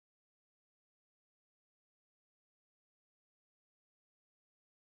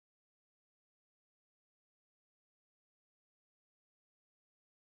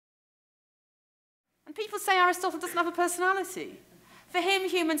And people say Aristotle doesn't have a personality. For him,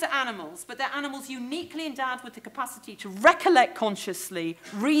 humans are animals, but they're animals uniquely endowed with the capacity to recollect consciously,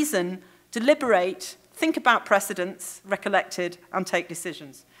 reason, deliberate, think about precedents, recollected, and take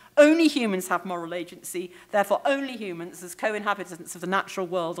decisions. Only humans have moral agency, therefore only humans, as co-inhabitants of the natural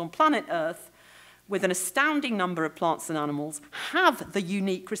world on planet Earth, with an astounding number of plants and animals, have the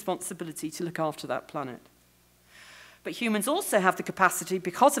unique responsibility to look after that planet. But humans also have the capacity,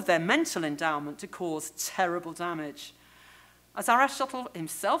 because of their mental endowment, to cause terrible damage. As Aristotle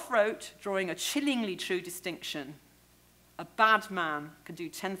himself wrote, drawing a chillingly true distinction, a bad man can do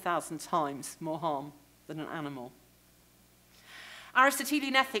 10,000 times more harm than an animal.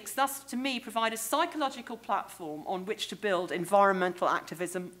 Aristotelian ethics thus, to me, provide a psychological platform on which to build environmental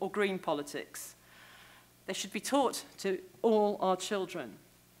activism or green politics. They should be taught to all our children.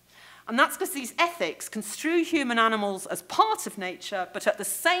 And that's because these ethics construe human animals as part of nature, but at the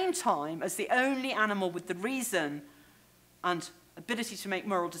same time as the only animal with the reason and ability to make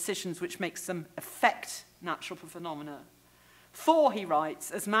moral decisions which makes them affect natural phenomena. For, he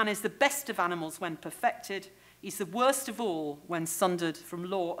writes, as man is the best of animals when perfected, he's the worst of all when sundered from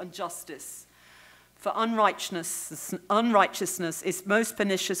law and justice. For unrighteousness is most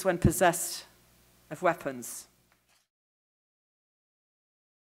pernicious when possessed of weapons.